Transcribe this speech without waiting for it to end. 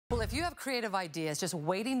Well, if you have creative ideas just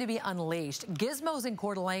waiting to be unleashed, Gizmos in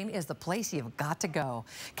Coeur d'Alene is the place you've got to go.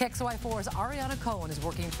 KXLY4's Ariana Cohen is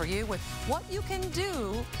working for you with what you can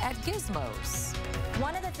do at Gizmos.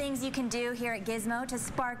 One of the things you can do here at Gizmo to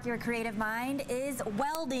spark your creative mind is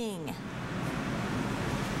welding.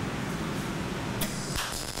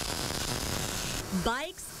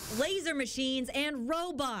 Bikes, laser machines, and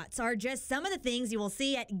robots are just some of the things you will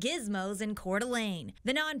see at Gizmos in Coeur d'Alene.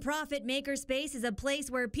 The nonprofit Makerspace is a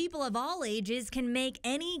place where people of all ages can make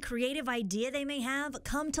any creative idea they may have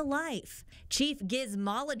come to life. Chief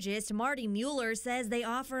Gizmologist Marty Mueller says they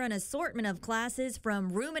offer an assortment of classes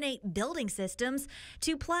from ruminate building systems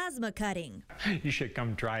to plasma cutting. You should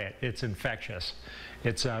come try it. It's infectious.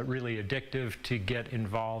 It's really addictive to get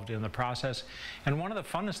involved in the process. And one of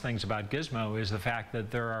the funnest things about Gizmo is the fact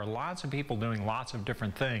that there are lots of people doing lots of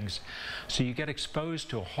different things. So you get exposed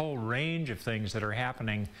to a whole range of things that are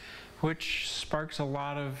happening, which sparks a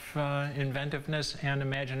lot of inventiveness and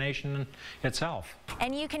imagination itself.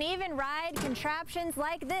 And you can even ride contraptions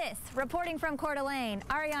like this. Reporting from Coeur d'Alene,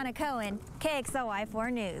 Ariana Cohen,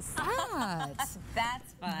 KXLY4 News.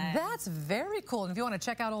 That's fun. That's very cool. And if you want to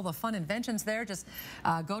check out all the fun inventions there, just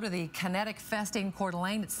go to the Kinetic Fest in Coeur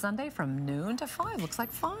d'Alene. It's Sunday from noon to 5. Looks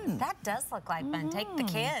like fun. That does look like fun. Take the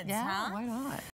kids, yeah, huh? Why not?